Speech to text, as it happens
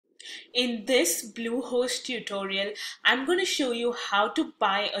In this Bluehost tutorial, I'm going to show you how to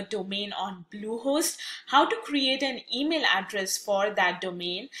buy a domain on Bluehost, how to create an email address for that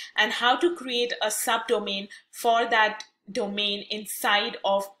domain, and how to create a subdomain for that domain inside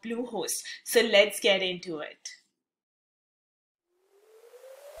of Bluehost. So let's get into it.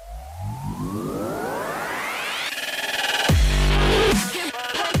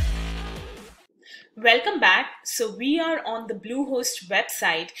 Welcome back. So we are on the Bluehost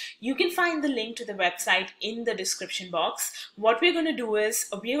website. You can find the link to the website in the description box. What we're going to do is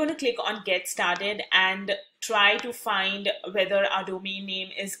we're going to click on Get Started and try to find whether our domain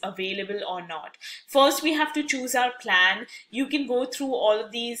name is available or not. First, we have to choose our plan. You can go through all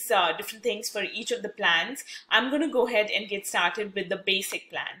of these different things for each of the plans. I'm going to go ahead and get started with the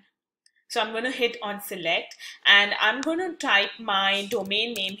basic plan. So I'm going to hit on select and I'm going to type my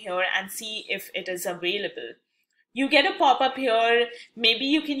domain name here and see if it is available. You get a pop-up here. Maybe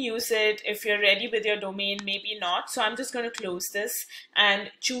you can use it if you're ready with your domain, maybe not. So I'm just going to close this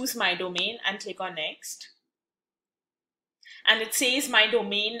and choose my domain and click on next. And it says my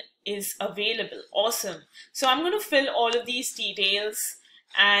domain is available. Awesome. So I'm going to fill all of these details.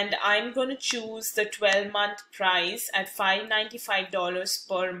 And I'm going to choose the 12-month price at $595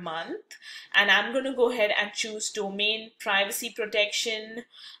 per month. And I'm going to go ahead and choose domain privacy protection.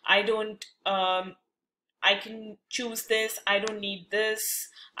 I can choose this. I don't need this.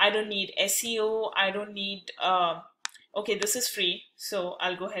 I don't need SEO. I don't need, okay, this is free. So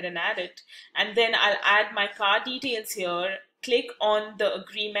I'll go ahead and add it. And then I'll add my card details here. Click on the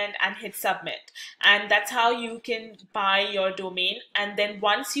agreement and hit submit, and that's how you can buy your domain. And then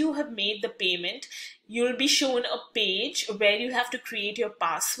once you have made the payment, you'll be shown a page where you have to create your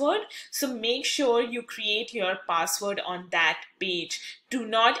password. So make sure you create your password on that page. Do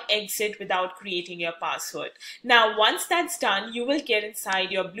not exit without creating your password. Now once that's done, you will get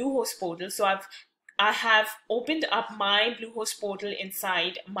inside your Bluehost portal. So I have opened up my Bluehost portal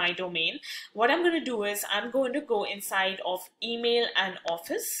inside my domain. What I'm going to do is I'm going to go inside of email and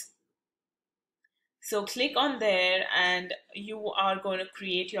office. So click on there and you are going to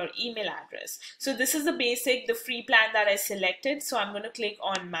create your email address. So this is the free plan that I selected. So I'm going to click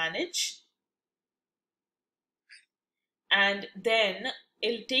on manage. And then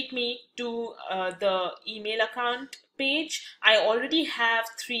it'll take me to the email account page. I already have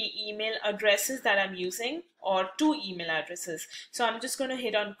 3 email addresses that I'm using, or 2 email addresses. So I'm just going to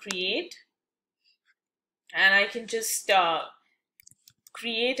hit on create and I can just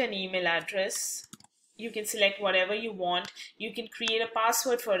create an email address. You can select whatever you want. You can create a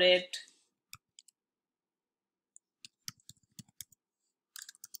password for it.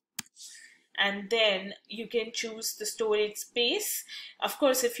 And then you can choose the storage space. Of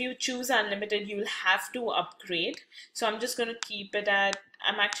course, if you choose unlimited, you'll have to upgrade. So I'm just going to keep it at,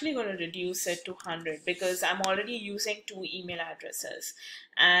 I'm actually going to reduce it to 100 because I'm already using 2 email addresses.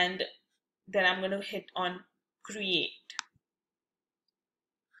 And then I'm going to hit on create.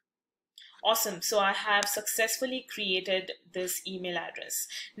 Awesome. So I have successfully created this email address.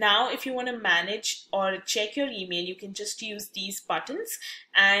 Now, if you want to manage or check your email, you can just use these buttons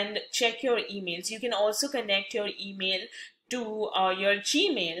and check your emails. You can also connect your email to your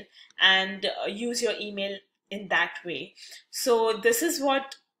Gmail and use your email in that way. So this is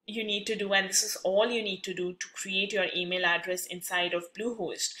what you need to do, and this is all you need to do to create your email address inside of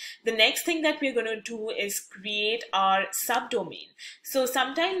Bluehost. The next thing that we're going to do is create our subdomain. So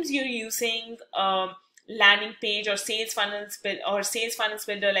sometimes you're using landing page or sales funnels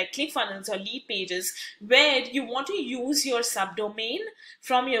builder like Clickfunnels or lead pages, where you want to use your subdomain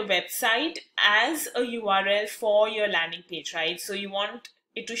from your website as a URL for your landing page, right? So you want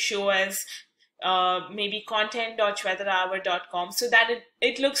it to show as maybe content.shwetarawar.com, so that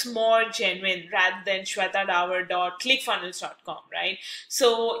it looks more genuine rather than shwetarawar.clickfunnels.com, right?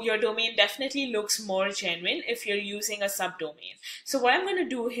 So your domain definitely looks more genuine if you're using a subdomain. So what I'm going to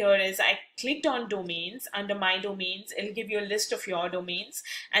do here is I clicked on domains. Under my domains, it'll give you a list of your domains,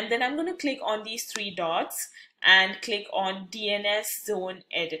 and then I'm going to click on these 3 dots and click on DNS zone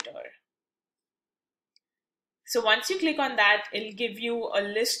editor. So once you click on that, it'll give you a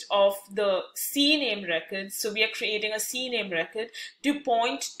list of the CNAME records. So we are creating a CNAME record to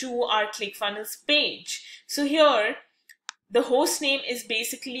point to our Clickfunnels page. So here, the host name is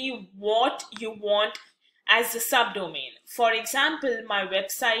basically what you want as the subdomain. For example, my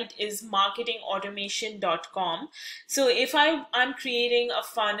website is marketingautomation.com. So if I'm creating a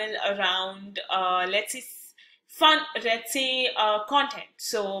funnel around, let's say, let's say content.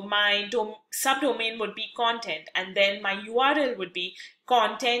 So my subdomain would be content, and then my URL would be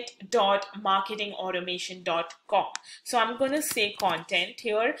content.marketingautomation.com. So I'm going to say content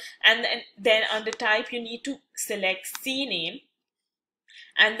here, and then under type you need to select CNAME,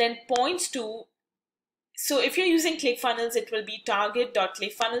 and then points to. So if you're using Clickfunnels, it will be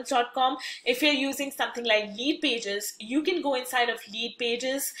target.clickfunnels.com. If you're using something like lead pages, you can go inside of lead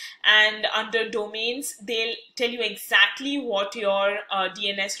pages, and under domains, they'll tell you exactly what your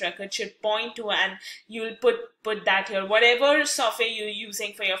DNS record should point to, and you'll put that here. Whatever software you're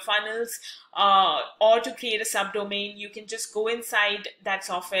using for your funnels or to create a subdomain, you can just go inside that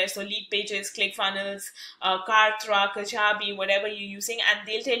software. So lead pages, Clickfunnels, Kartra, Kajabi, whatever you're using, and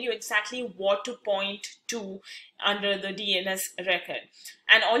they'll tell you exactly what to point to under the DNS record.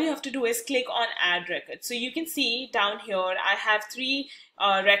 And all you have to do is click on add record. So you can see down here, I have three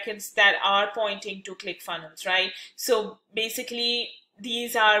records that are pointing to Clickfunnels, right? So basically,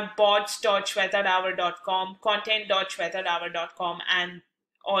 these are bots.shwetahour.com, content.shwetahour.com, and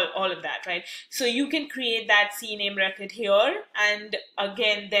all of that, right? So you can create that CNAME record here, and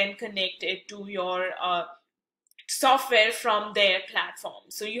again then connect it to your software from their platform.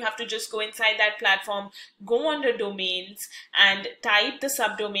 So you have to just go inside that platform, go under domains, and type the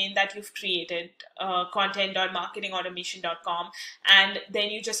subdomain that you've created, content.marketingautomation.com, and then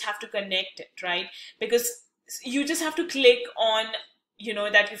you just have to connect it, right? Because you just have to click on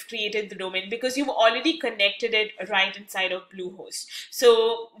that you've created the domain, because you've already connected it right inside of Bluehost.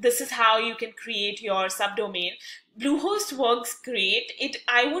 So this is how you can create your subdomain. Bluehost works great.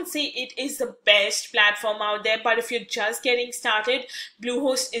 I would say it is the best platform out there, but if you're just getting started,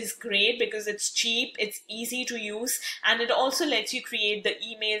 Bluehost is great because it's cheap, it's easy to use, and it also lets you create the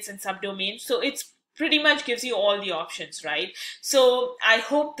emails and subdomains. So it's pretty much gives you all the options, right? So I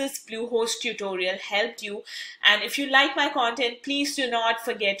hope this Bluehost tutorial helped you. And if you like my content, please do not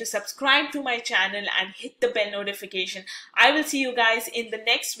forget to subscribe to my channel and hit the bell notification. I will see you guys in the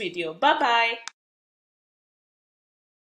next video. Bye-bye.